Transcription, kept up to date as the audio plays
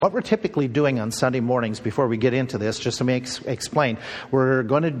What we're typically doing on Sunday mornings before we get into this, just to explain, we're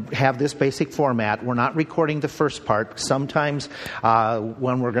going to have this basic format. We're not recording the first part. Sometimes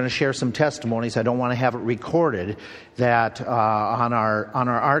when we're going to share some testimonies, I don't want to have it recorded that on our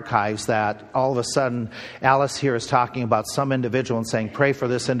archives that all of a sudden Alice here is talking about some individual and saying, pray for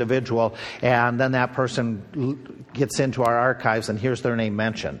this individual, and then that person gets into our archives and here's their name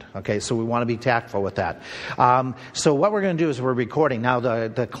mentioned. Okay, so we want to be tactful with that. So what we're going to do is we're recording. Now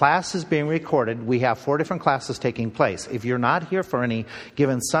the class is being recorded. We have 4 different classes taking place. If you're not here for any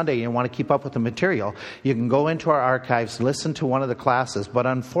given Sunday and you want to keep up with the material, you can go into our archives, listen to one of the classes. But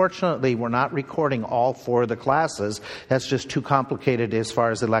unfortunately, we're not recording all 4 of the classes. That's just too complicated as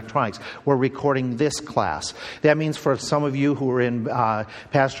far as electronics. We're recording this class. That means for some of you who are in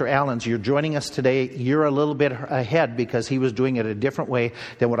Pastor Allen's, you're joining us today, you're a little bit ahead because he was doing it a different way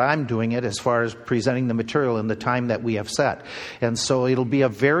than what I'm doing it as far as presenting the material in the time that we have set. And so it'll be a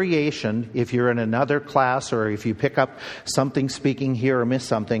variation if you're in another class or if you pick up something speaking here or miss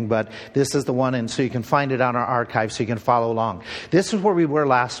something, but this is the one, and so you can find it on our archive so you can follow along. This is where we were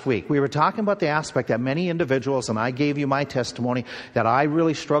last week. We were talking about the aspect that many individuals, and I gave you my testimony, that I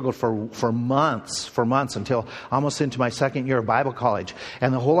really struggled for months until almost into my second year of Bible college.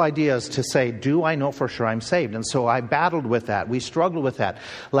 And the whole idea is to say, do I know for sure I'm saved? And so I battled with that. We struggled with that.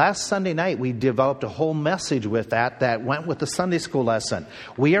 Last Sunday night, we developed a whole message with that went with the Sunday school lesson.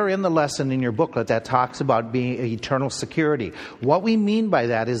 We are in the lesson in your booklet that talks about being eternal security. What we mean by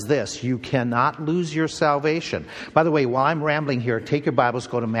that is this: you cannot lose your salvation. By the way, while I'm rambling here, take your Bibles,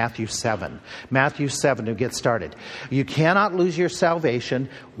 go to Matthew 7. Matthew 7 to get started. You cannot lose your salvation.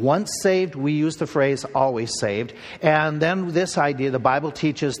 Once saved, we use the phrase always saved. And then this idea, the Bible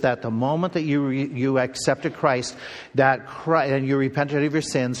teaches that the moment that you accepted Christ, and you repented of your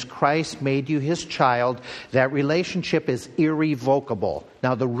sins, Christ made you his child. That relationship is irrevocable.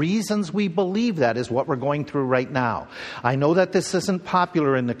 Now, the reasons we believe that is what we're going through right now. I know that this isn't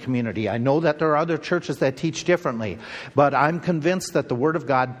popular in the community. I know that there are other churches that teach differently. But I'm convinced that the Word of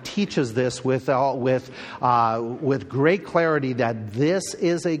God teaches this with great clarity, that this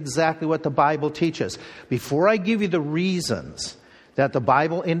is exactly what the Bible teaches. Before I give you the reasons that the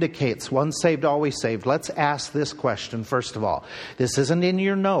Bible indicates, once saved, always saved, let's ask this question first of all. This isn't in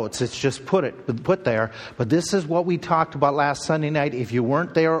your notes, it's just put there, but this is what we talked about last Sunday night. If you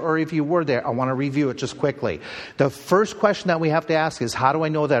weren't there or if you were there, I want to review it just quickly. The first question that we have to ask is, how do I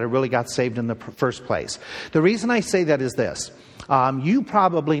know that I really got saved in the first place? The reason I say that is this. You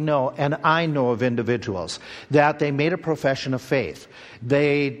probably know, and I know of individuals, that they made a profession of faith.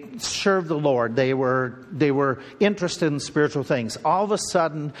 They served the Lord. They were interested in spiritual things. All of a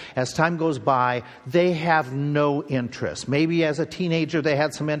sudden, as time goes by, they have no interest. Maybe as a teenager they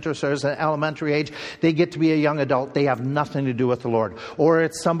had some interest, or as an elementary age, they get to be a young adult. They have nothing to do with the Lord. Or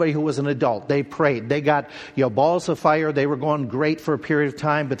it's somebody who was an adult. They prayed. They got balls of fire. They were going great for a period of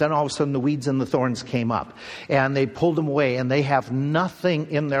time, but then all of a sudden the weeds and the thorns came up. And they pulled them away, and they have nothing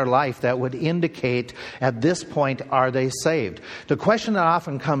in their life that would indicate at this point, are they saved? The question that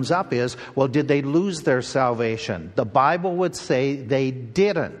often comes up is, well, did they lose their salvation? The Bible would say they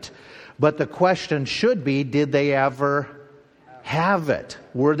didn't. But the question should be, did they ever have it?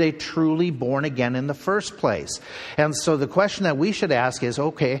 Were they truly born again in the first place? And so the question that we should ask is,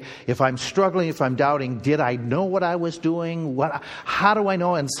 okay, if I'm struggling, if I'm doubting, did I know what I was doing? How do I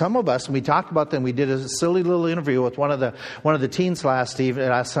know? And some of us, and we talked about them, we did a silly little interview with one of the teens last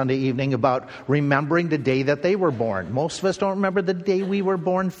Sunday evening about remembering the day that they were born. Most of us don't remember the day we were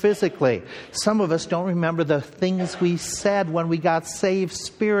born physically. Some of us don't remember the things we said when we got saved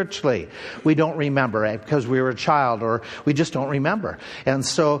spiritually. We don't remember it because we were a child, or we just don't remember. And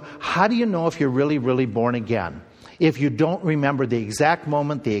so how do you know if you're really, really born again? If you don't remember the exact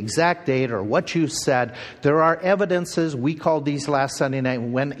moment, the exact date, or what you said, there are evidences. We called these last Sunday night,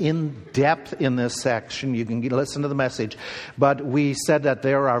 went in depth in this section. You can listen to the message. But we said that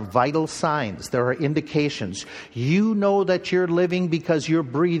there are vital signs. There are indications. You know that you're living because you're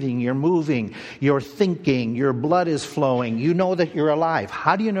breathing, you're moving, you're thinking, your blood is flowing. You know that you're alive.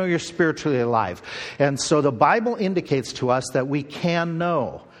 How do you know you're spiritually alive? And so the Bible indicates to us that we can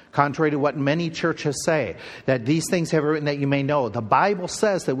know. Contrary to what many churches say, that these things have written that you may know. The Bible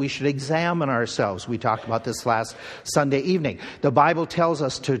says that we should examine ourselves. We talked about this last Sunday evening. The Bible tells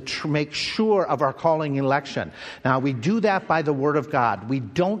us to make sure of our calling and election. Now, we do that by the Word of God. We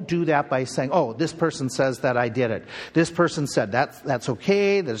don't do that by saying, oh, this person says that I did it. This person said that's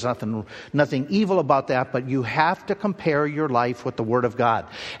okay. There's nothing evil about that. But you have to compare your life with the Word of God.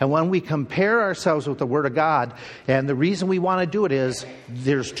 And when we compare ourselves with the Word of God, and the reason we want to do it is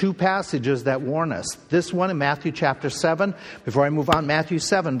there's two passages that warn us. This one in Matthew chapter 7. Before I move on, Matthew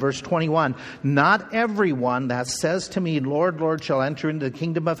 7, verse 21. Not everyone that says to me, Lord, Lord, shall enter into the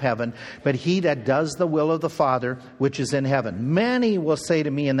kingdom of heaven, but he that does the will of the Father which is in heaven. Many will say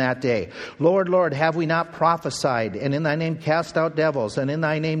to me in that day, Lord, Lord, have we not prophesied, and in thy name cast out devils, and in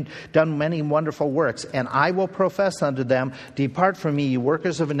thy name done many wonderful works? And I will profess unto them, depart from me, you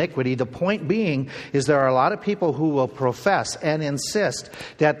workers of iniquity. The point being is there are a lot of people who will profess and insist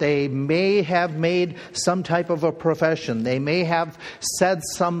that they may have made some type of a profession. They may have said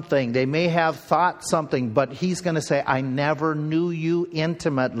something. They may have thought something, but he's going to say, I never knew you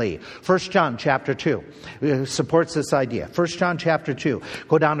intimately. 1 John chapter 2 supports this idea. 1 John chapter 2.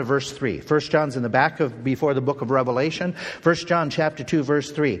 Go down to verse 3. 1 John's in the back of before the book of Revelation. 1 John chapter 2,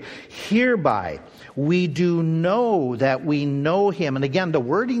 verse 3. Hereby we do know that we know him. And again, the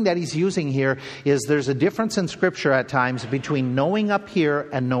wording that he's using here is there's a difference in Scripture at times between knowing up here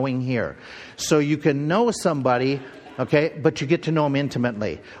and knowing here. So you can know somebody, okay, but you get to know him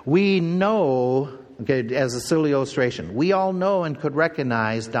intimately. We know, okay, as a silly illustration, we all know and could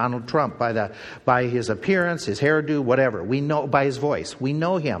recognize Donald Trump by his appearance, his hairdo, whatever. We know by his voice. We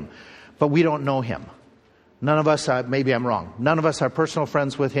know him, but we don't know him. None of us, maybe I'm wrong, none of us are personal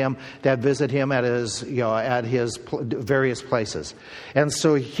friends with him that visit him at his, various places. And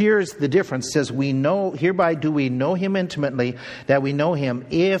so here's the difference. It says, we know, hereby do we know him intimately, that we know him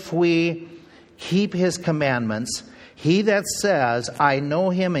if we keep his commandments. He that says, I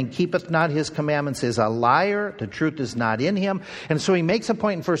know him and keepeth not his commandments is a liar. The truth is not in him. And so he makes a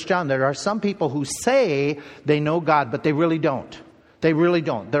point in 1 John. There are some people who say they know God, but they really don't. They really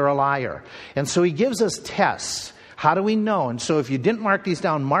don't. They're a liar. And so he gives us tests. How do we know? And so if you didn't mark these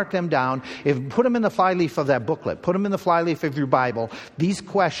down, mark them down. Put them in the flyleaf of that booklet. Put them in the flyleaf of your Bible. These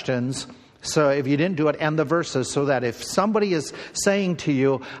questions, so if you didn't do it, and the verses, so that if somebody is saying to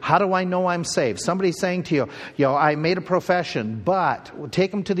you, how do I know I'm saved? Somebody's saying to you, I made a profession, but take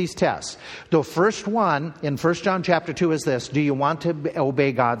them to these tests. The first one in 1 John chapter 2 is this. Do you want to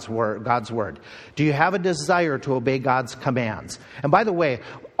obey God's word? Do you have a desire to obey God's commands? And by the way,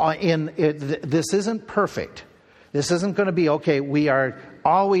 this isn't perfect. This isn't going to be, okay, we are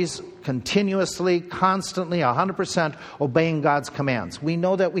always continuously, constantly, 100% obeying God's commands. We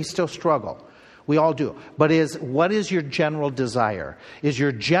know that we still struggle. We all do. But what is your general desire? Is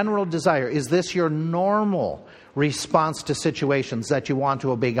this your normal response to situations that you want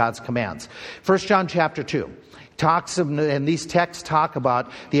to obey God's commands? 1 John chapter 2. And these texts talk about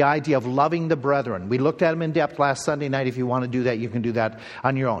the idea of loving the brethren. We looked at them in depth last Sunday night. If you want to do that, you can do that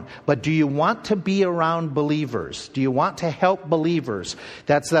on your own. But do you want to be around believers? Do you want to help believers?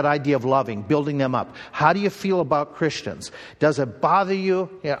 That's that idea of loving, building them up. How do you feel about Christians? Does it bother you?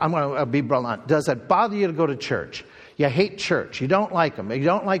 I'm going to be blunt. Does it bother you to go to church? You hate church. You don't like them. You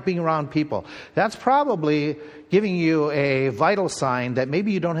don't like being around people. That's probably giving you a vital sign that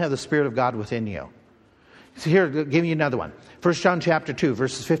maybe you don't have the Spirit of God within you. So here, I'll give you another one. 1 John chapter 2,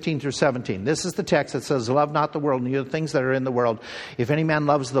 verses 15 through 17. This is the text that says, love not the world, neither the things that are in the world. If any man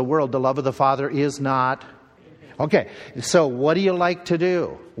loves the world, the love of the Father is not. Okay, so what do you like to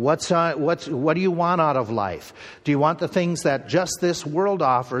do? What do you want out of life? Do you want the things that just this world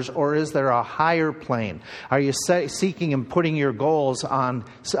offers, or is there a higher plane? Are you seeking and putting your goals on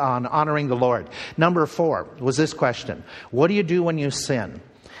honoring the Lord? Number 4 was this question. What do you do when you sin?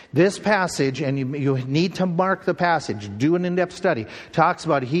 This passage, and you need to mark the passage, do an in-depth study, talks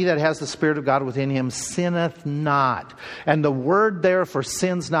about he that has the Spirit of God within him sinneth not. And the word there for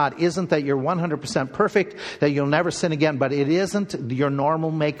sins not isn't that you're 100% perfect, that you'll never sin again, but it isn't your normal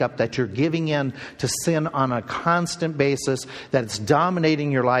makeup that you're giving in to sin on a constant basis, that it's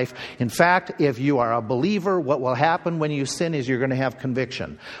dominating your life. In fact, if you are a believer, what will happen when you sin is you're going to have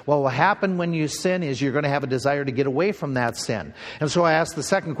conviction. What will happen when you sin is you're going to have a desire to get away from that sin. And so I ask the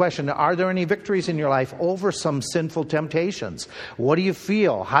second question, are there any victories in your life over some sinful temptations? What do you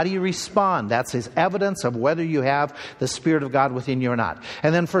feel? How do you respond? That's his evidence of whether you have the Spirit of God within you or not.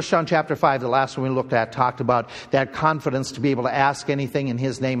 And then 1 John chapter 5, the last one we looked at, talked about that confidence to be able to ask anything in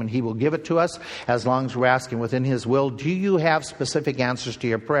his name and he will give it to us as long as we're asking within his will. Do you have specific answers to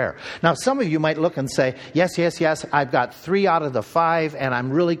your prayer? Now, some of you might look and say, yes, I've got 3 out of the 5 and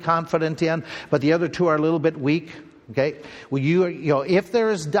I'm really confident in, but the other 2 are a little bit weak. Okay? Well, if there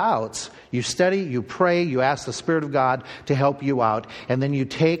is doubts, you study, you pray, you ask the Spirit of God to help you out, and then you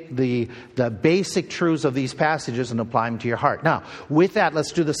take the basic truths of these passages and apply them to your heart. Now, with that,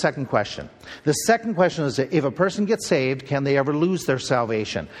 let's do the second question. The second question is, if a person gets saved, can they ever lose their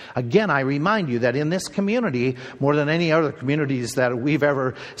salvation? Again, I remind you that in this community, more than any other communities that we've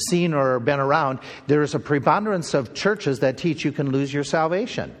ever seen or been around, there is a preponderance of churches that teach you can lose your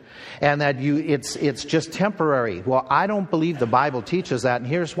salvation. And that it's just temporary. Well, I don't believe the Bible teaches that, and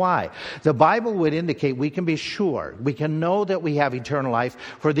here's why. The Bible would indicate we can be sure, we can know that we have eternal life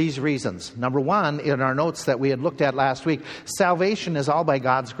for these reasons. Number one, in our notes that we had looked at last week, salvation is all by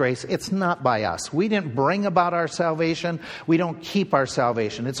God's grace. It's not by us. We didn't bring about our salvation. We don't keep our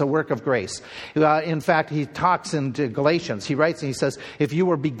salvation. It's a work of grace. In fact, he talks into Galatians. He writes and he says, if you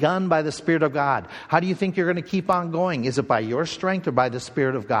were begun by the Spirit of God, how do you think you're going to keep on going? Is it by your strength or by the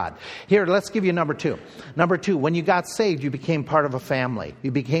Spirit of God? Here, let's give you number two. Number two, when you got saved, you became part of a family.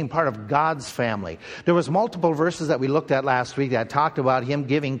 You became part of God's family. There was multiple verses that we looked at last week that talked about him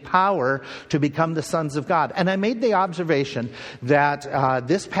giving power to become the sons of God. And I made the observation that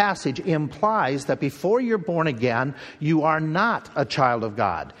this passage implies that before you're born again, you are not a child of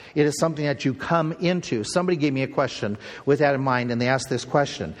God. It is something that you come into. Somebody gave me a question with that in mind, and they asked this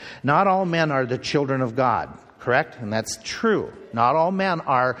question. Not all men are the children of God. Correct? And that's true. Not all men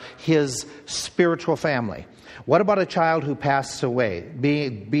are his spiritual family. What about a child who passed away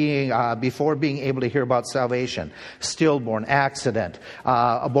before being able to hear about salvation? Stillborn, accident,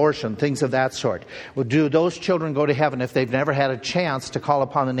 abortion, things of that sort. Well, do those children go to heaven if they've never had a chance to call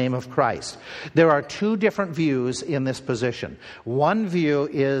upon the name of Christ? There are two different views in this position. One view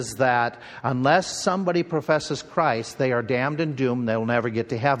is that unless somebody professes Christ, they are damned and doomed. They'll never get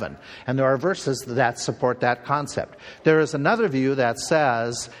to heaven. And there are verses that support that concept. There is another view that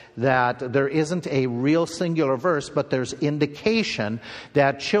says that there isn't a real singular verse, but there's indication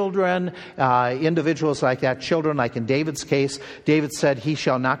that children, individuals like that, children, like in David's case, David said, he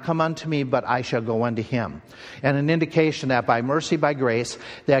shall not come unto me, but I shall go unto him. And an indication that by mercy, by grace,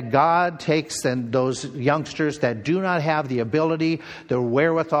 that God takes those youngsters that do not have the ability, the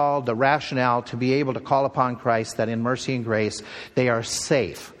wherewithal, the rationale to be able to call upon Christ, that in mercy and grace, they are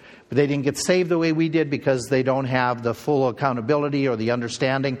safe. But they didn't get saved the way we did because they don't have the full accountability or the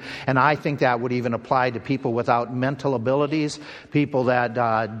understanding. And I think that would even apply to people without mental abilities, people that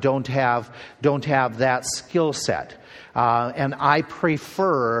don't have that skill set. And I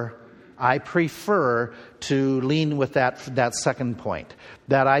prefer to lean with that second point,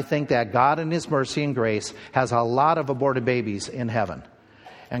 that I think that God in his mercy and grace has a lot of aborted babies in heaven.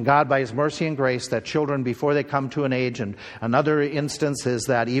 And God, by his mercy and grace, that children, before they come to an age, and another instance is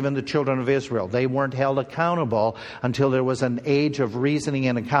that even the children of Israel, they weren't held accountable until there was an age of reasoning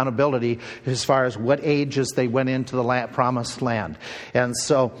and accountability as far as what ages they went into the promised land. And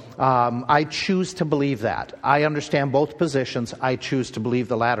so I choose to believe that. I understand both positions. I choose to believe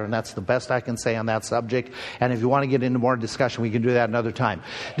the latter, and that's the best I can say on that subject. And if you want to get into more discussion, we can do that another time.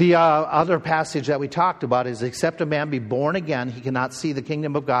 The other passage that we talked about is, except a man be born again, he cannot see the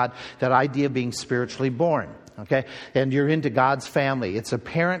kingdom of God, that idea of being spiritually born. Okay? And you're into God's family. It's a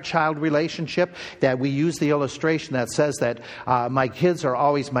parent-child relationship that we use the illustration that says that my kids are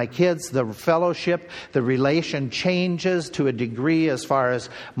always my kids. The fellowship, the relation changes to a degree as far as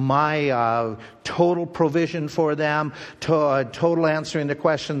my total provision for them, total answering the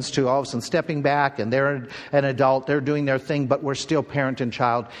questions, to all of a sudden stepping back, and they're an adult, they're doing their thing, but we're still parent and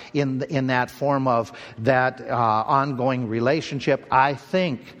child in that form of that ongoing relationship. I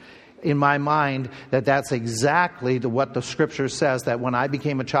think, in my mind, that's exactly what the Scripture says, that when I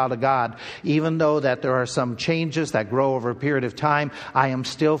became a child of God, even though that there are some changes that grow over a period of time, I am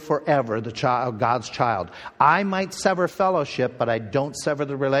still forever the child, God's child. I might sever fellowship, but I don't sever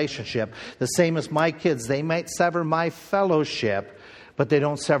the relationship. The same as my kids. They might sever my fellowship, but they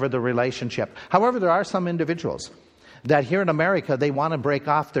don't sever the relationship. However, there are some individuals that here in America, they want to break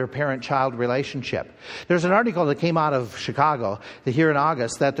off their parent-child relationship. There's an article that came out of Chicago here in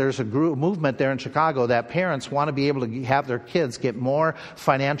August that there's a movement there in Chicago that parents want to be able to have their kids get more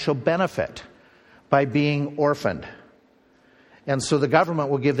financial benefit by being orphaned. And so the government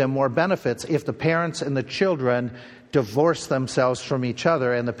will give them more benefits if the parents and the children divorce themselves from each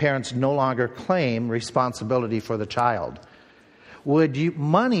other and the parents no longer claim responsibility for the child. Would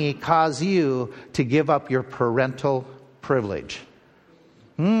money cause you to give up your parental privilege?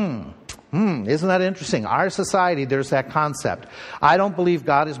 Isn't that interesting? Our society, there's that concept. I don't believe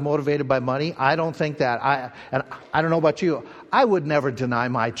God is motivated by money. I don't think that. And I don't know about you. I would never deny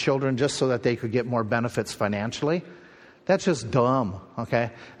my children just so that they could get more benefits financially. That's just dumb,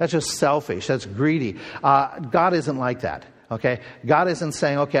 okay? That's just selfish. That's greedy. God isn't like that, okay? God isn't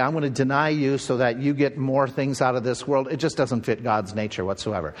saying, okay, I'm going to deny you so that you get more things out of this world. It just doesn't fit God's nature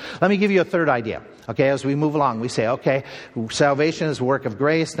whatsoever. Let me give you a third idea, okay? As we move along, we say, okay, salvation is a work of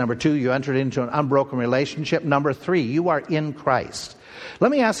grace. Number 2, you entered into an unbroken relationship. Number 3, you are in Christ.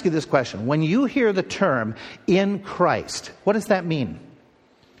 Let me ask you this question. When you hear the term in Christ, what does that mean?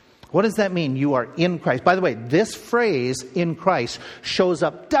 What does that mean, you are in Christ? By the way, this phrase, in Christ, shows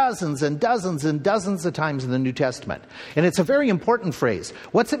up dozens and dozens and dozens of times in the New Testament. And it's a very important phrase.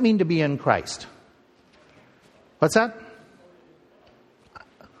 What's it mean to be in Christ? What's that?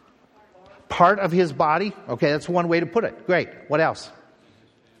 Part of his body? Okay, that's one way to put it. Great. What else?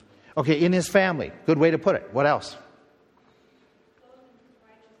 Okay, in his family. Good way to put it. What else?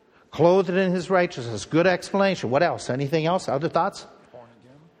 Clothed in his righteousness. Good explanation. What else? Anything else? Other thoughts?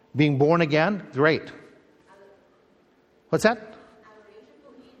 Being born again? Great. What's that?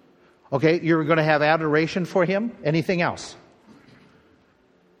 Okay, you're going to have adoration for him? Anything else?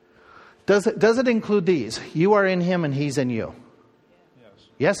 Does it include these? You are in him and he's in you.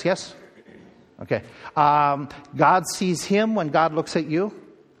 Yes? Okay. God sees him when God looks at you?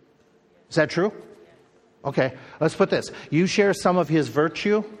 Is that true? Okay, let's put this. You share some of his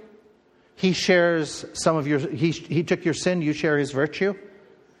virtue. He shares some of your... He took your sin, you share his virtue.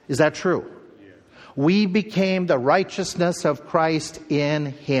 Is that true? Yeah. We became the righteousness of Christ in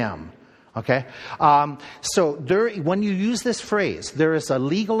him. Okay? So when you use this phrase, there is a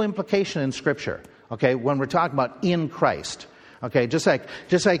legal implication in Scripture. Okay? When we're talking about in Christ. Okay? Just like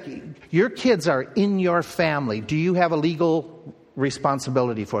your kids are in your family, do you have a legal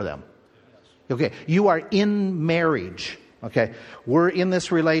responsibility for them? Okay? You are in marriage. Okay? We're in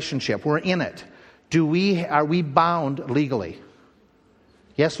this relationship. We're in it. Are we bound legally?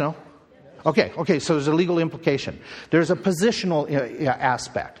 Yes, no? Okay, so there's a legal implication. There's a positional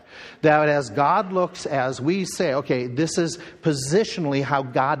aspect. That as God looks, as we say, okay, this is positionally how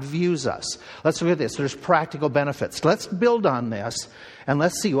God views us. Let's look at this. There's practical benefits. Let's build on this and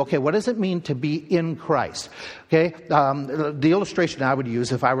let's see, okay, what does it mean to be in Christ? Okay, the illustration I would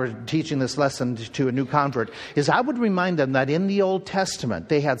use if I were teaching this lesson to a new convert is I would remind them that in the Old Testament,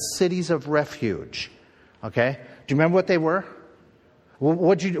 they had cities of refuge. Okay, do you remember what they were?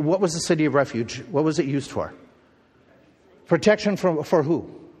 What was the city of refuge? What was it used for? Protection for who?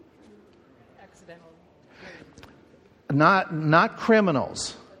 Accidental. Not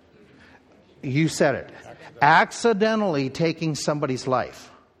criminals. You said it. Accidentally taking somebody's life.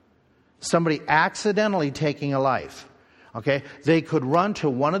 Somebody accidentally taking a life. Okay? They could run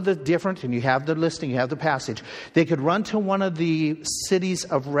to one of the different, and you have the listing, you have the passage. They could run to one of the cities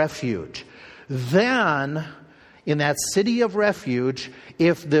of refuge. Then, in that city of refuge,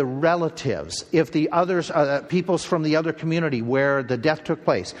 if the relatives, if the others, peoples from the other community where the death took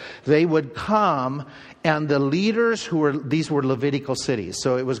place, they would come, and the leaders these were Levitical cities,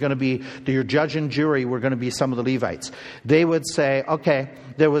 so it was going to be, your judge and jury were going to be some of the Levites. They would say, okay,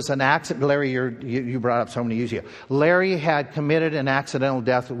 there was an accident. Larry, you brought up, so I'm going to use you. Larry had committed an accidental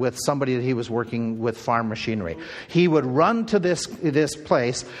death with somebody that he was working with farm machinery. He would run to this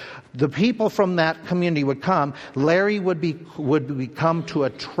place. The people from that community would come. Larry would come to a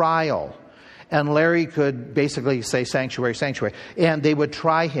trial. And Larry could basically say, sanctuary, sanctuary. And they would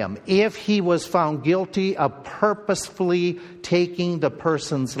try him. If he was found guilty of purposefully taking the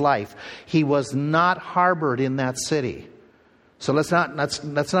person's life, he was not harbored in that city. So let's not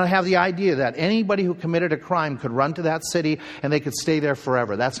have the idea that anybody who committed a crime could run to that city and they could stay there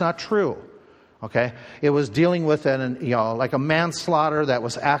forever. That's not true. Okay? It was dealing with like a manslaughter that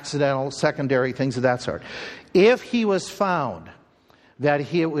was accidental, secondary, things of that sort. If he was found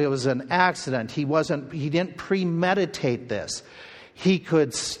that it was an accident, he didn't premeditate this, he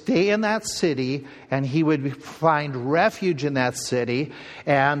could stay in that city and he would find refuge in that city,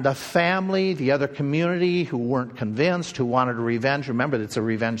 and the family, the other community who weren't convinced, who wanted revenge, remember it's a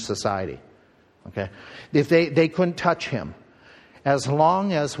revenge society. Okay? If they couldn't touch him, as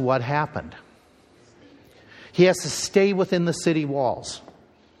long as what happened? He has to stay within the city walls.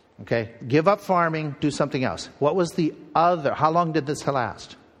 Okay? Give up farming, do something else. What was the other? How long did this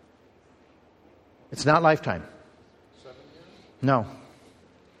last? It's not lifetime. 7 years? No.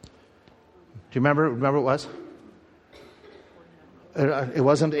 Do you remember what it was? It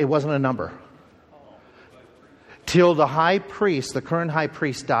wasn't a number. Till the high priest, the current high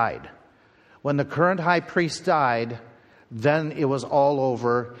priest, died. When the current high priest died, then it was all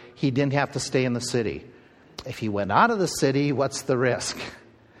over. He didn't have to stay in the city. If he went out of the city, what's the risk?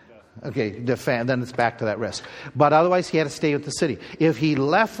 Okay, then it's back to that risk. But otherwise, he had to stay with the city. If he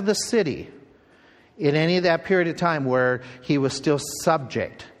left the city, In any of that period of time where he was still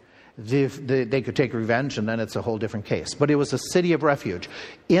subject, they could take revenge, and then it's a whole different case. But it was a city of refuge.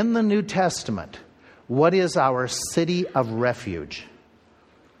 In the New Testament, what is our city of refuge?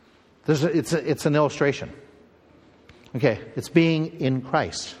 It's an illustration. Okay, it's being in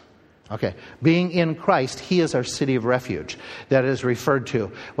Christ. Okay, being in Christ, He is our city of refuge. That is referred to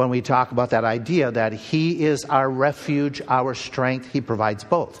when we talk about that idea that He is our refuge, our strength. He provides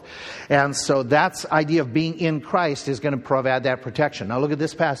both. And so that idea of being in Christ is going to provide that protection. Now look at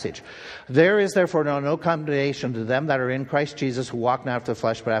this passage. There is therefore no condemnation to them that are in Christ Jesus, who walk not after the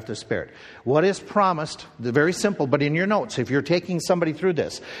flesh but after the Spirit. What is promised, very simple, but in your notes, if you're taking somebody through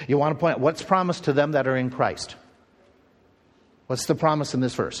this, you want to point out what's promised to them that are in Christ. What's the promise in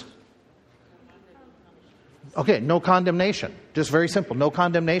this verse? Okay, no condemnation. Just very simple. No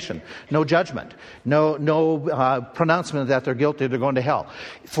condemnation. No judgment. No pronouncement that they're guilty, they're going to hell.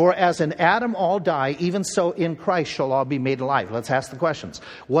 For as in Adam all die, even so in Christ shall all be made alive. Let's ask the questions.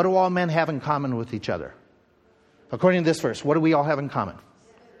 What do all men have in common with each other? According to this verse, what do we all have in common?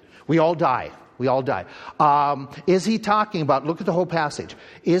 We all die. We all die. Is he talking about, look at the whole passage,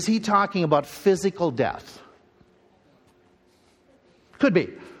 is he talking about physical death? Could be.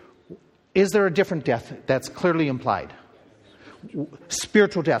 Is there a different death that's clearly implied?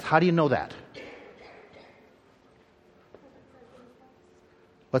 Spiritual death. How do you know that?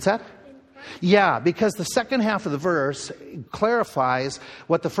 What's that? Yeah, because the second half of the verse clarifies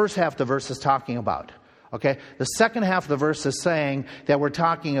what the first half of the verse is talking about. Okay? The second half of the verse is saying that we're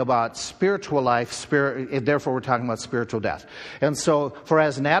talking about spiritual life, therefore we're talking about spiritual death. And so, for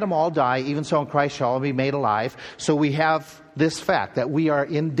as in Adam all die, even so in Christ shall all be made alive. So we have this fact that we are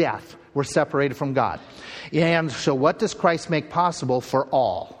in death. We're separated from God. And so what does Christ make possible for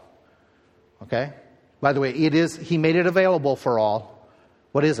all? Okay? By the way, He made it available for all.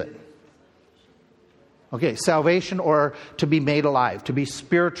 What is it? Okay, salvation, or to be made alive, to be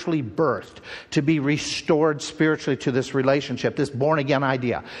spiritually birthed, to be restored spiritually to this relationship, this born-again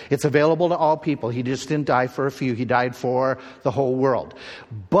idea. It's available to all people. He just didn't die for a few. He died for the whole world.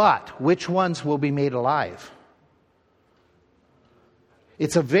 But which ones will be made alive?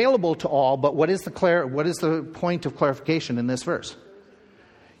 It's available to all, but what is the point of clarification in this verse?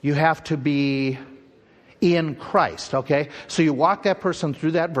 You have to be in Christ, okay? So you walk that person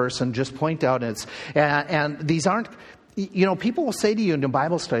through that verse and just point out and these aren't, people will say to you in a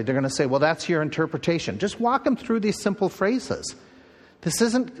Bible study, they're going to say, well, that's your interpretation. Just walk them through these simple phrases. This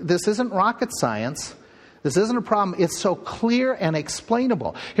isn't rocket science. This isn't a problem. It's so clear and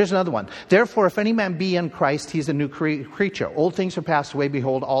explainable. Here's another one. Therefore, if any man be in Christ, he's a new creature. Old things are passed away.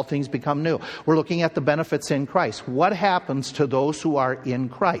 Behold, all things become new. We're looking at the benefits in Christ. What happens to those who are in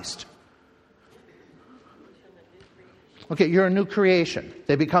Christ? Okay, you're a new creation.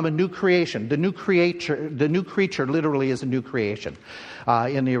 They become a new creation. The new creature literally is a new creation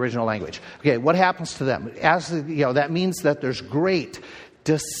in the original language. Okay, what happens to them? That means that there's great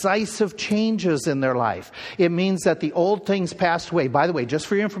decisive changes in their life. It means that the old things passed away. By the way, just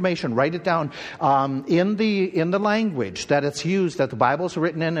for your information, write it down in the language that it's used, that the Bible is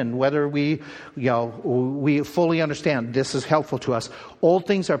written in, and whether we fully understand this is helpful to us. Old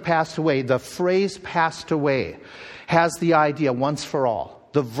things are passed away. The phrase "passed away" has the idea once for all.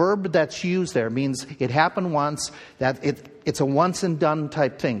 The verb that's used there means it happened once, that it's a once and done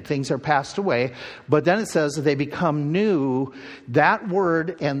type thing. Things are passed away. But then it says they become new. That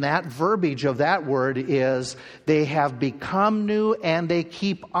word and that verbiage of that word is they have become new and they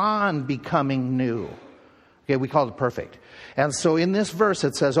keep on becoming new. Okay, we call it perfect. And so in this verse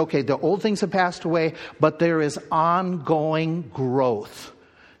it says, okay, the old things have passed away, but there is ongoing growth.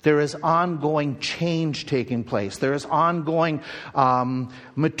 There is ongoing change taking place. There is ongoing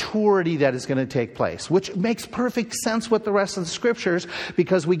maturity that is going to take place, which makes perfect sense with the rest of the scriptures,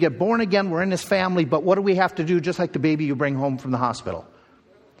 because we get born again, we're in His family, but what do we have to do, just like the baby you bring home from the hospital?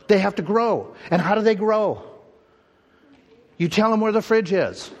 They have to grow. And how do they grow? You tell them where the fridge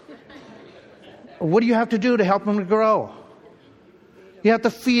is. What do you have to do to help them to grow? You have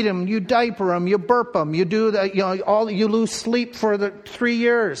to feed them, you diaper them, you burp them, you do that, you lose sleep for the 3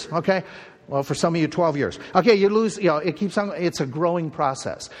 years, okay? Well, for some of you, 12 years. Okay, you lose, it keeps on, it's a growing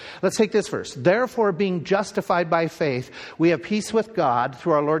process. Let's take this verse. Therefore, being justified by faith, we have peace with God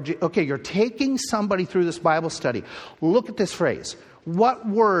through our Lord Jesus. Okay, you're taking somebody through this Bible study. Look at this phrase. What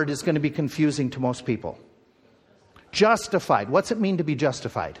word is going to be confusing to most people? Justified. What's it mean to be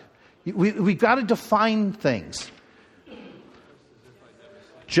justified? We've got to define things.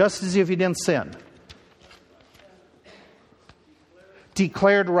 Just as if you didn't sin.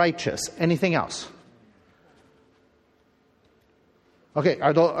 Declared righteous. Anything else? Okay,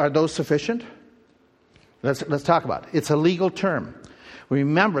 are those sufficient? Let's talk about it. It's a legal term.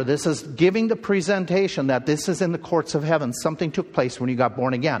 Remember, this is giving the presentation that this is in the courts of heaven. Something took place when you got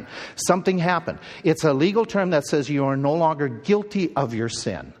born again. Something happened. It's a legal term that says you are no longer guilty of your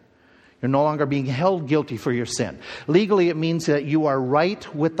sin. You're no longer being held guilty for your sin. Legally, it means that you are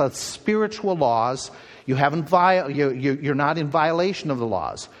right with the spiritual laws. You haven't you're not in violation of the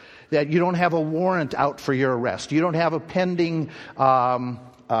laws. That you don't have a warrant out for your arrest. You don't have a pending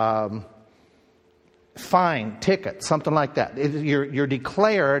fine, ticket, something like that. You're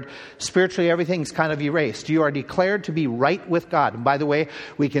declared, spiritually everything's kind of erased. You are declared to be right with God. And by the way,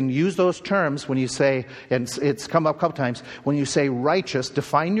 we can use those terms when you say, and it's come up a couple times, when you say righteous,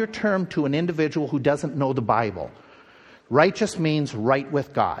 define your term to an individual who doesn't know the Bible. Righteous means right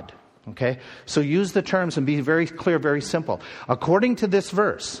with God. Okay? So use the terms and be very clear, very simple. According to this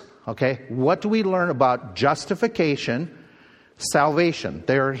verse, okay, what do we learn about justification, salvation?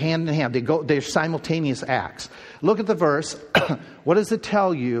 They're hand in hand. They're simultaneous acts. Look at the verse. What does it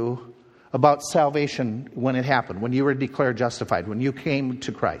tell you about salvation when it happened, when you were declared justified, when you came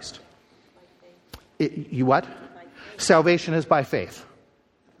to Christ? You what? Salvation is by faith.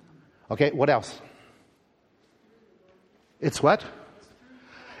 Okay, what else? It's what?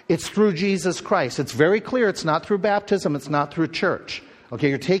 It's through Jesus Christ. It's very clear. It's not through baptism. It's not through church. Okay,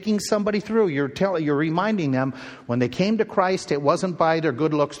 you're taking somebody through. You're reminding them when they came to Christ, it wasn't by their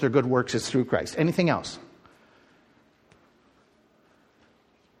good looks, their good works. It's through Christ. Anything else?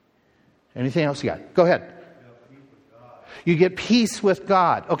 Anything else you got? Go ahead. You get peace with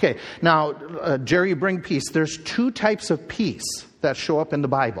God. Okay, now, Jerry, you bring peace. There's two types of peace that show up in the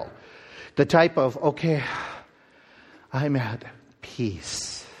Bible. The type of, okay, I'm at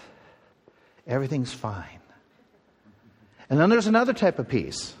peace. Everything's fine. And then there's another type of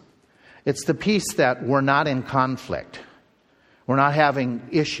peace. It's the peace that we're not in conflict. We're not having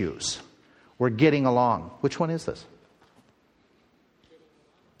issues. We're getting along. Which one is this?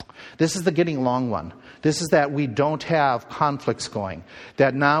 This is the getting along one. This is that we don't have conflicts going.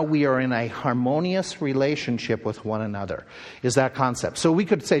 That now we are in a harmonious relationship with one another. Is that concept. So we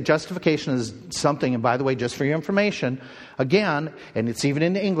could say justification is something, and by the way, just for your information, again, and it's even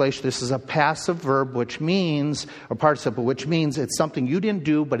in English, this is a passive verb, which means, or participle, which means it's something you didn't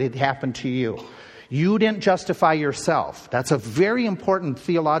do, but it happened to you. You didn't justify yourself. That's a very important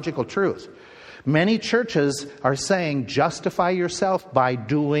theological truth. Many churches are saying justify yourself by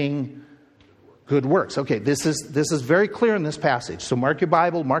doing good works. Okay, this is very clear in this passage. So mark your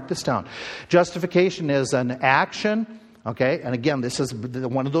Bible, mark this down. Justification is an action, okay? And again, this is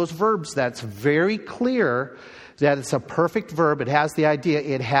one of those verbs that's very clear that it's a perfect verb. It has the idea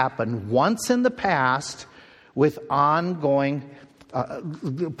it happened once in the past with ongoing...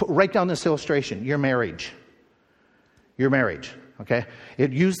 write down this illustration. Your marriage. Your marriage. Okay?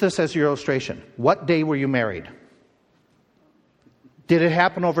 Use this as your illustration. What day were you married? Did it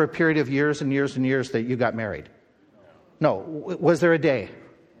happen over a period of years and years and years that you got married? No. Was there a day?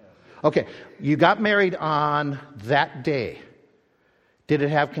 Okay. You got married on that day. Did it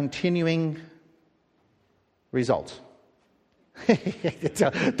have continuing results?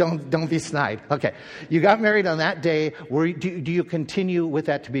 Don't be snide. Okay. You got married on that day. Do you continue with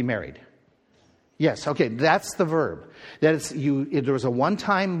that to be married? Yes, okay, that's the verb. That there was a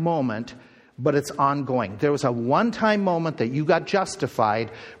one-time moment, but it's ongoing. There was a one-time moment that you got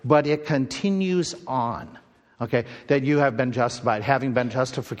justified, but it continues on. Okay, that you have been justified. Having been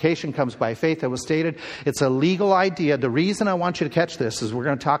justification comes by faith, that was stated. It's a legal idea. The reason I want you to catch this is we're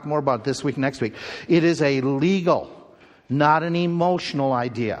going to talk more about it this week, next week. It is a legal, not an emotional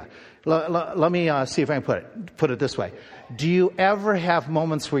idea. Let me see if I can put it this way. Do you ever have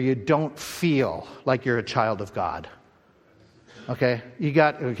moments where you don't feel like you're a child of God? Okay,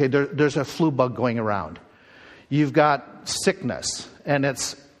 there's a flu bug going around. You've got sickness, and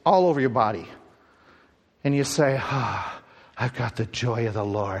it's all over your body. And you say, I've got the joy of the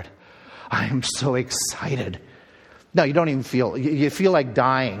Lord. I am so excited. No, you don't even feel, you feel like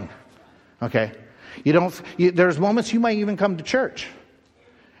dying. Okay, there's moments you might even come to church.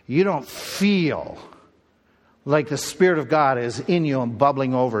 You don't feel like the Spirit of God is in you and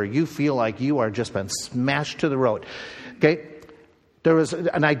bubbling over. You feel like you are just been smashed to the road. Okay?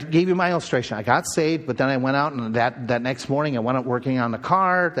 And I gave you my illustration. I got saved, but then I went out, and that next morning I went out working on the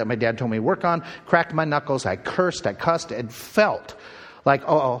car that my dad told me to work on, cracked my knuckles, I cursed, I cussed, and felt like,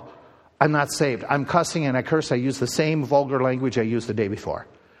 I'm not saved. I'm cussing and I curse. I use the same vulgar language I used the day before.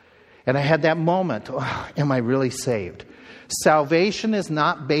 And I had that moment, am I really saved? Salvation is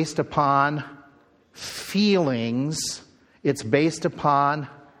not based upon feelings. It's based upon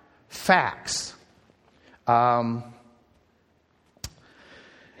facts.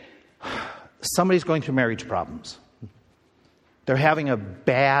 somebody's going through marriage problems. They're having a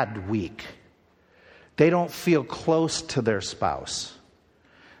bad week. They don't feel close to their spouse.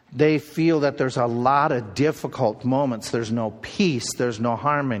 They feel that there's a lot of difficult moments. There's no peace. There's no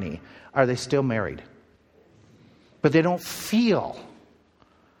harmony. Are they still married? But they don't feel,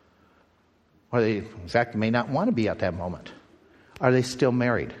 or they, in fact, may not want to be at that moment. Are they still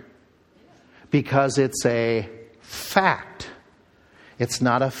married? Because it's a fact. It's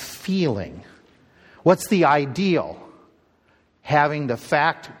not a feeling. What's the ideal? Having the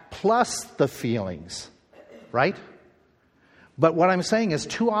fact plus the feelings, right? But what I'm saying is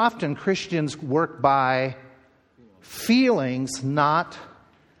too often Christians work by feelings, not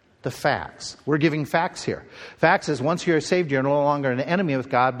the facts. We're giving facts here. Facts is once you're saved, you're no longer an enemy of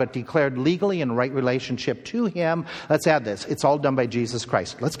God, but declared legally in right relationship to Him. Let's add this. It's all done by Jesus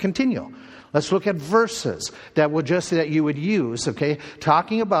Christ. Let's continue. Let's look at verses that you would use, okay?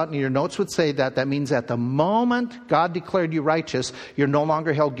 Talking about, and your notes would say that means at the moment God declared you righteous, you're no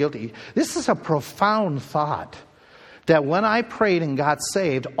longer held guilty. This is a profound thought. That when I prayed and got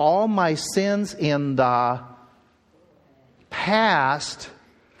saved, all my sins in the past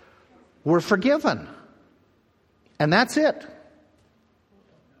were forgiven. And that's it.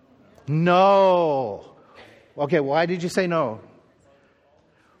 No. Okay, why did you say no?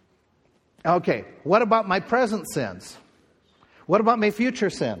 Okay, what about my present sins? What about my future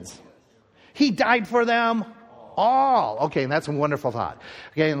sins? He died for them all. Okay, and that's a wonderful thought.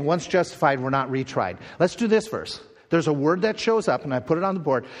 Okay, and once justified, we're not retried. Let's do this verse. There's a word that shows up, and I put it on the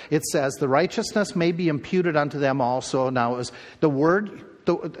board. It says, the righteousness may be imputed unto them also. Now, is the word,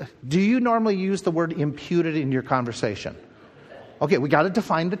 do you normally use the word imputed in your conversation? Okay, we got to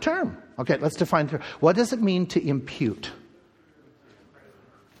define the term. Okay, let's define the term. What does it mean to impute?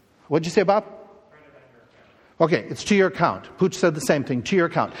 What'd you say, Bob? Okay, it's to your account. Pooch said the same thing, to your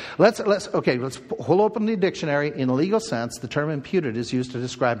account. Let's hold open the dictionary. In a legal sense, the term imputed is used to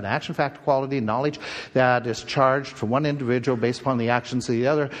describe an action, fact, quality, knowledge that is charged from one individual based upon the actions of the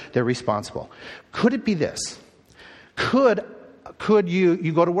other. They're responsible. Could it be this? Could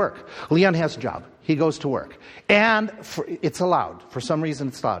you go to work? Leon has a job. He goes to work. And it's allowed. For some reason,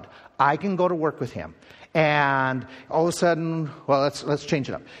 it's allowed. I can go to work with him. And all of a sudden, well, let's change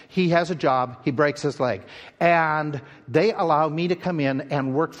it up. He has a job. He breaks his leg. And they allow me to come in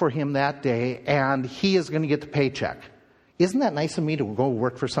and work for him that day. And he is going to get the paycheck. Isn't that nice of me to go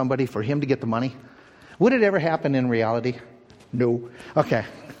work for somebody, for him to get the money? Would it ever happen in reality? No. Okay.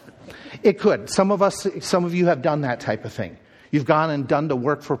 It could. Some of you have done that type of thing. You've gone and done the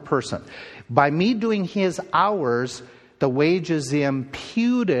work for a person. By me doing his hours, the wage is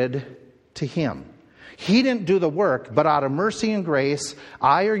imputed to him. He didn't do the work, but out of mercy and grace,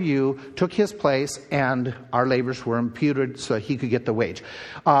 I or you took his place and our labors were imputed so he could get the wage.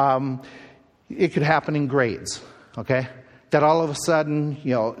 It could happen in grades, okay? That all of a sudden,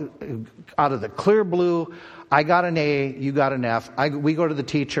 out of the clear blue, I got an A, you got an F. We go to the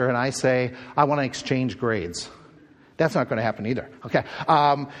teacher and I say, I want to exchange grades. That's not going to happen either, okay?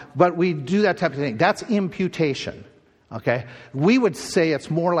 But we do that type of thing. That's imputation. Okay, we would say it's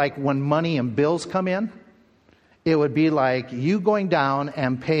more like when money and bills come in. It would be like you going down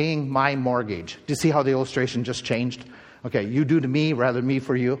and paying my mortgage. Do you see how the illustration just changed? Okay, you do to me rather than me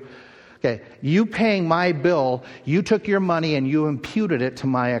for you. Okay, you paying my bill, you took your money and you imputed it to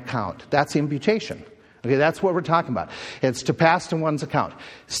my account. That's imputation. Okay, that's what we're talking about. It's to pass to one's account.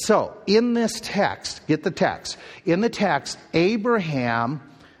 So, in this text, get the text. In the text, Abraham,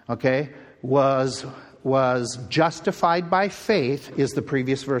 was justified by faith is the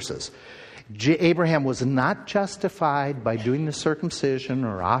previous verses. Abraham was not justified by doing the circumcision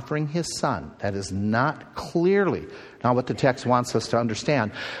or offering his son. That is not clearly not what the text wants us to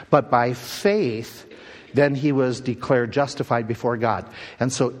understand. But by faith, then he was declared justified before God.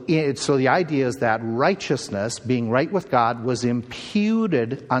 And so the idea is that righteousness, being right with God, was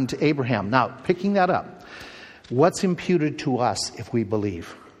imputed unto Abraham. Now, picking that up, what's imputed to us if we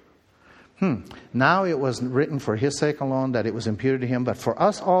believe? Now it was written for his sake alone that it was imputed to him, but for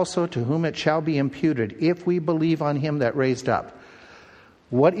us also to whom it shall be imputed if we believe on him that raised up.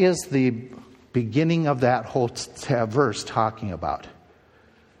 What is the beginning of that whole verse talking about?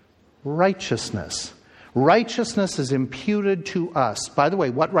 Righteousness. Righteousness is imputed to us. By the way,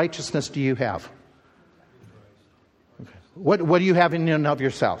 what righteousness do you have? What do you have in and of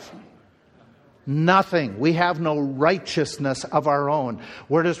yourself? Nothing. We have no righteousness of our own.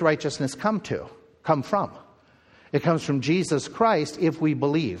 Where does righteousness come from? It comes from Jesus Christ if we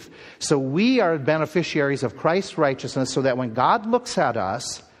believe. So we are beneficiaries of Christ's righteousness so that when God looks at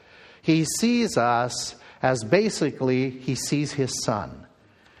us, he sees us as basically he sees his son.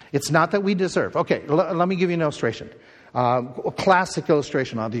 It's not that we deserve. Okay, let me give you an illustration. A classic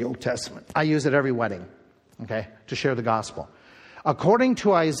illustration of the Old Testament. I use it every wedding, okay, to share the gospel. According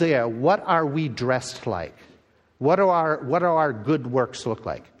to Isaiah, what are we dressed like? What do our good works look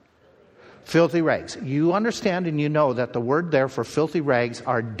like? Filthy rags. You understand and you know that the word there for filthy rags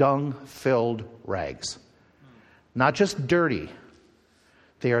are dung-filled rags. Not just dirty.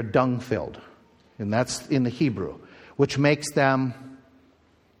 They are dung-filled. And that's in the Hebrew. Which makes them,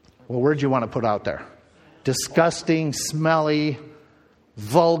 what word do you want to put out there? Disgusting, smelly,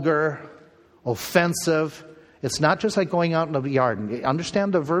 vulgar, offensive. It's not just like going out in the yard.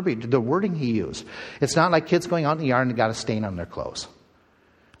 Understand the verbiage, the wording he used. It's not like kids going out in the yard and got a stain on their clothes.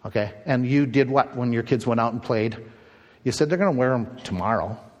 Okay? And you did what when your kids went out and played? You said they're going to wear them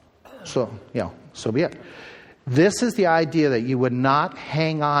tomorrow. So, so be it. This is the idea that you would not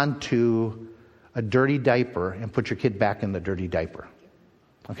hang on to a dirty diaper and put your kid back in the dirty diaper.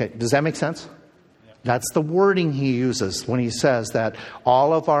 Okay? Does that make sense? That's the wording he uses when he says that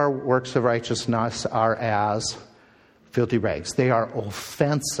all of our works of righteousness are as filthy rags. They are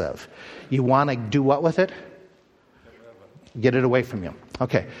offensive. You want to do what with it? Get it away from you.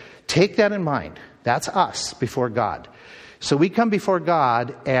 Okay. Take that in mind. That's us before God. So we come before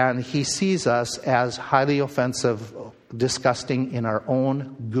God and he sees us as highly offensive, disgusting in our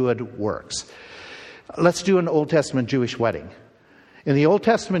own good works. Let's do an Old Testament Jewish wedding. In the Old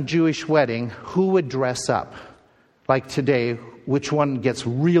Testament Jewish wedding, who would dress up? Like today, which one gets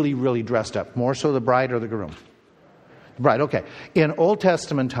really, really dressed up? More so the bride or the groom? The bride, okay. In Old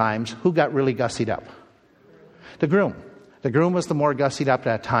Testament times, who got really gussied up? The groom. The groom was the more gussied up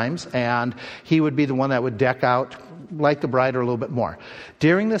at times, and he would be the one that would deck out like the bride or a little bit more.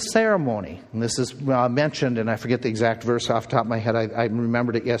 During the ceremony, and this is mentioned, and I forget the exact verse off the top of my head. I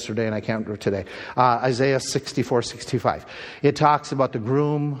remembered it yesterday and I can't remember today. Isaiah 64:65. It talks about the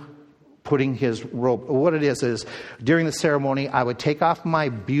groom putting his robe. What it is during the ceremony, I would take off my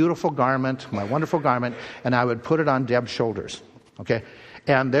beautiful garment, my wonderful garment, and I would put it on Deb's shoulders. Okay?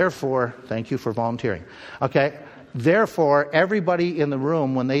 And therefore, thank you for volunteering. Okay? Therefore, everybody in the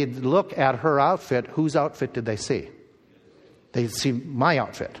room, when they look at her outfit, whose outfit did they see? They see my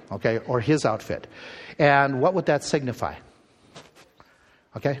outfit, okay, or his outfit. And what would that signify?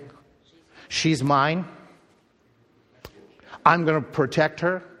 Okay? She's mine. I'm going to protect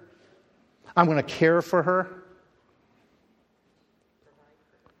her. I'm going to care for her.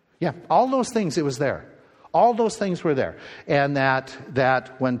 Yeah, all those things, it was there. All those things were there. And that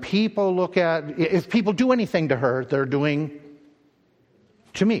when people look at, if people do anything to her, they're doing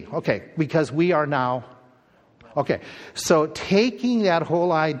to me. Okay, because we are now, okay. So taking that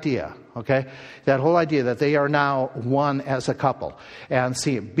whole idea, okay, that whole idea that they are now one as a couple. And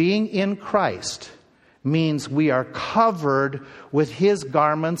see, being in Christ means we are covered with his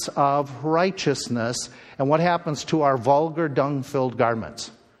garments of righteousness. And what happens to our vulgar, dung-filled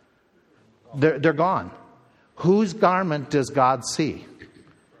garments? They're gone. Whose garment does God see?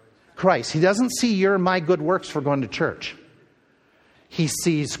 Christ. He doesn't see your and my good works for going to church. He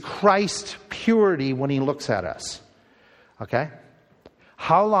sees Christ's purity when he looks at us. Okay?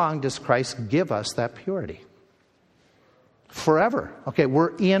 How long does Christ give us that purity? Forever. Okay,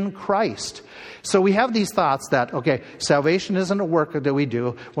 we're in Christ. So we have these thoughts that, okay, salvation isn't a work that we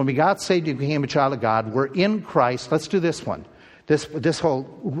do. When we got saved, we became a child of God. We're in Christ. Let's do this one. This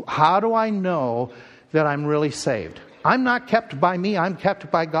whole, how do I know that I'm really saved? I'm not kept by me, I'm kept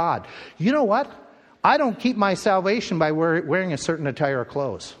by God. You know what? I don't keep my salvation by wearing a certain attire of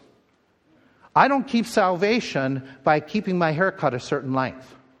clothes. I don't keep salvation by keeping my hair cut a certain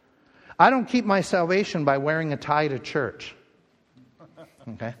length. I don't keep my salvation by wearing a tie to church.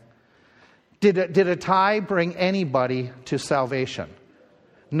 Okay? Did a tie bring anybody to salvation?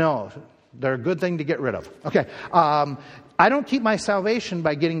 No. They're a good thing to get rid of. Okay. I don't keep my salvation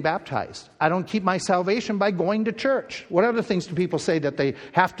by getting baptized. I don't keep my salvation by going to church. What other things do people say that they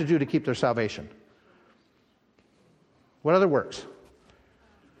have to do to keep their salvation? What other works?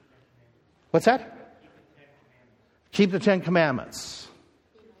 What's that? Keep the 10 Commandments.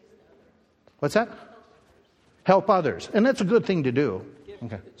 What's that? Help others. And that's a good thing to do.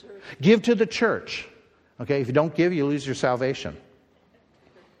 Okay. Give to the church. Okay, if you don't give, you lose your salvation.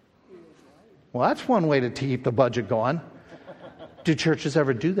 Well, that's one way to keep the budget going. Do churches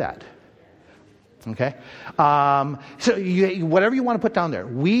ever do that? Okay. So whatever you want to put down there.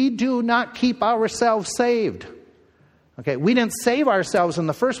 We do not keep ourselves saved. Okay. We didn't save ourselves in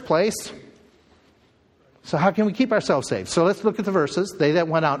the first place. So how can we keep ourselves saved? So let's look at the verses. They that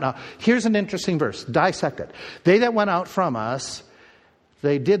went out. Now, here's an interesting verse. Dissect it. They that went out from us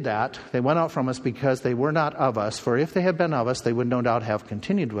They did that. They went out from us because they were not of us. For if they had been of us, they would no doubt have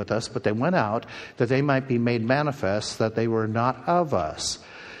continued with us. But they went out that they might be made manifest that they were not of us.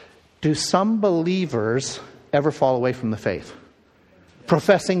 Do some believers ever fall away from the faith?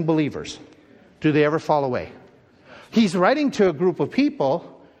 Professing believers. Do they ever fall away? He's writing to a group of people,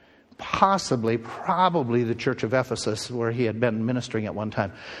 probably the church of Ephesus, where he had been ministering at one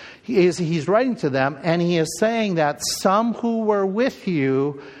time. He's writing to them, and he is saying that some who were with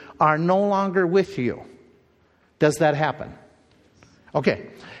you are no longer with you. Does that happen? Okay.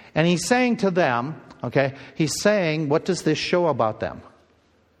 And he's saying to them, okay, he's saying, what does this show about them?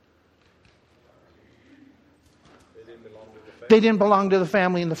 They didn't belong to the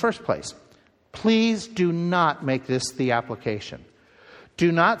family in the first place. Please do not make this the application.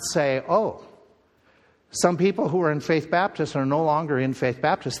 Do not say, oh, some people who are in Faith Baptist are no longer in Faith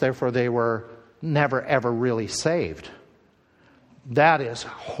Baptist, therefore they were never ever really saved. That is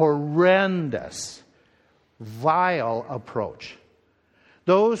horrendous, vile approach.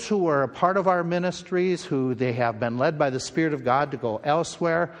 Those who are a part of our ministries, who they have been led by the Spirit of God to go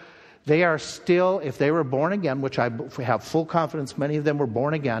elsewhere, they are still, if they were born again, which I have full confidence many of them were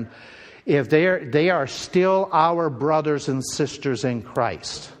born again, if they are still our brothers and sisters in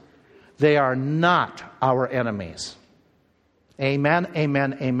Christ. They are not our enemies. Amen,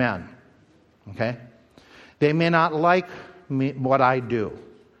 amen, amen. Okay? They may not like me, what I do,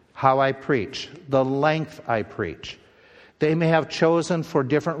 how I preach, the length I preach. They may have chosen for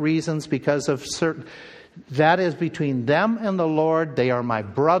different reasons because of certain... That is between them and the Lord. They are my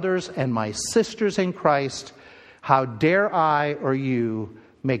brothers and my sisters in Christ. How dare I or you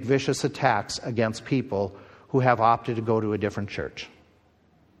make vicious attacks against people who have opted to go to a different church?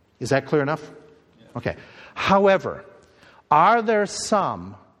 Is that clear enough? Okay. However, are there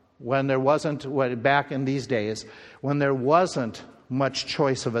some, when there wasn't, back in these days, when there wasn't much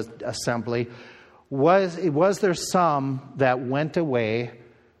choice of assembly, was there some that went away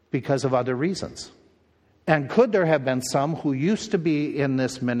because of other reasons? And could there have been some who used to be in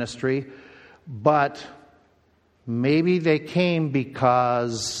this ministry, but maybe they came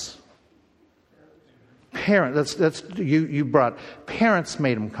because parents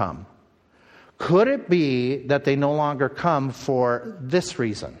made them come? Could it be that they no longer come for this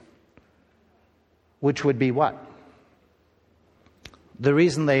reason? Which would be what? The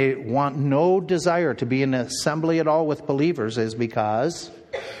reason they want no desire to be in an assembly at all with believers is because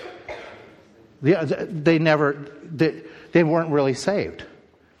they weren't really saved.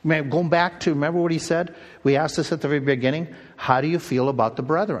 Going back to, remember what he said? We asked this at the very beginning. How do you feel about the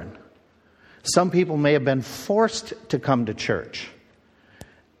brethren? Some people may have been forced to come to church.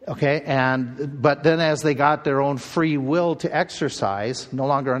 Okay, but then as they got their own free will to exercise, no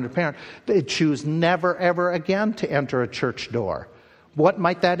longer under parent, they choose never ever again to enter a church door. What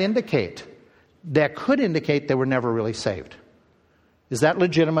might that indicate? That could indicate they were never really saved. Is that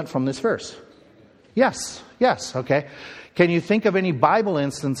legitimate from this verse? Yes, okay. Can you think of any Bible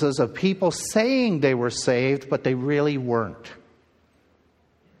instances of people saying they were saved, but they really weren't?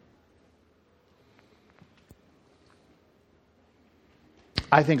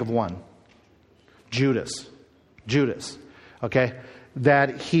 I think of one. Judas, okay?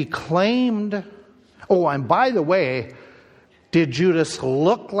 That he claimed, and by the way, did Judas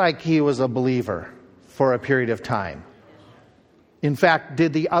look like he was a believer for a period of time? In fact,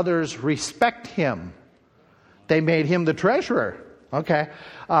 did the others respect him? They made him the treasurer. Okay.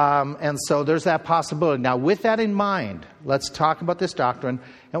 And so there's that possibility. Now, with that in mind, let's talk about this doctrine,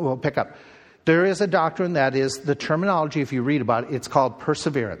 and we'll pick up. There is a doctrine that is, the terminology, if you read about it, it's called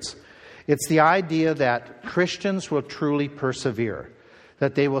perseverance. It's the idea that Christians will truly persevere,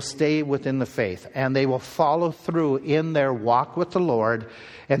 that they will stay within the faith, and they will follow through in their walk with the Lord,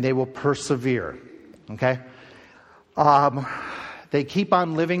 and they will persevere. Okay? They keep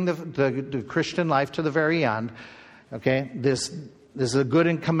on living the Christian life to the very end. Okay, this is a good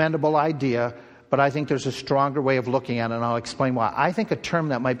and commendable idea, but I think there's a stronger way of looking at it, and I'll explain why. I think a term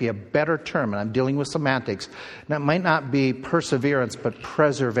that might be a better term, and I'm dealing with semantics, that might not be perseverance, but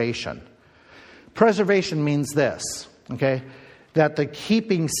preservation. Preservation means this, okay, that the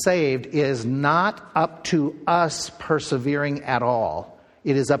keeping saved is not up to us persevering at all.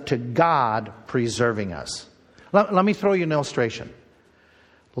 It is up to God preserving us. Let me throw you an illustration.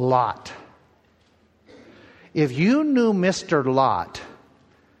 Lot. If you knew Mr. Lot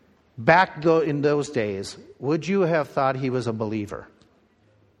back in those days, would you have thought he was a believer?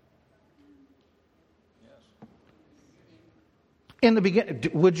 Yes. In the beginning,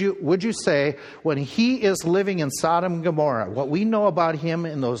 would you say, when he is living in Sodom and Gomorrah, what we know about him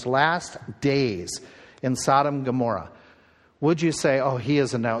in those last days in Sodom and Gomorrah, would you say, oh, he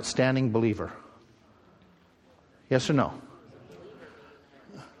is an outstanding believer? Yes or no?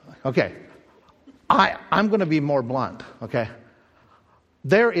 Okay. I'm going to be more blunt, okay?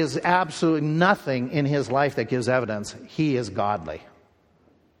 There is absolutely nothing in his life that gives evidence he is godly.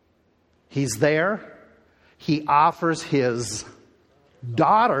 He's there. He offers his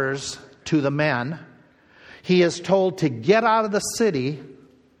daughters to the men. He is told to get out of the city,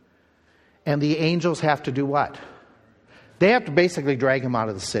 and the angels have to do what? They have to basically drag him out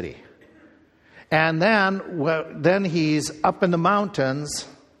of the city. And then he's up in the mountains,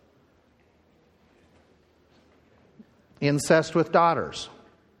 incest with daughters.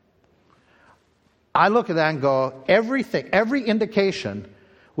 I look at that and go, every indication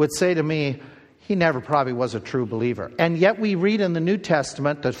would say to me, he never probably was a true believer. And yet we read in the New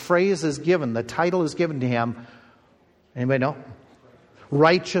Testament, the phrase is given, the title is given to him. Anybody know?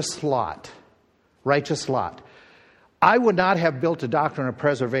 Righteous Lot. Righteous Lot. I would not have built a doctrine of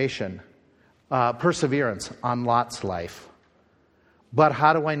perseverance on Lot's life. But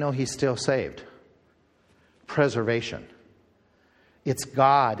how do I know he's still saved? Preservation. It's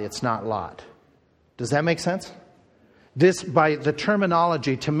God, it's not Lot. Does that make sense? This, by the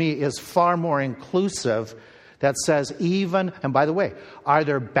terminology, to me, is far more inclusive that says even, and by the way, are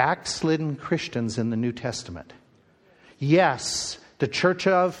there backslidden Christians in the New Testament? Yes, the church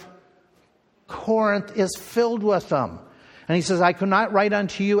of Corinth is filled with them. And he says, I could not write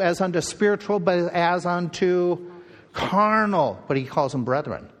unto you as unto spiritual, but as unto carnal. But he calls them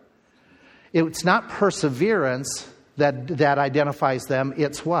brethren. It's not perseverance that identifies them.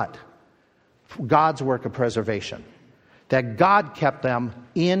 It's what? God's work of preservation. That God kept them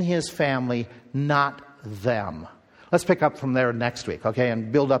in his family, not them. Let's pick up from there next week, okay,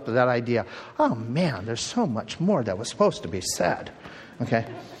 and build up to that idea. Oh, man, there's so much more that was supposed to be said. Okay?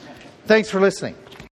 Thanks for listening.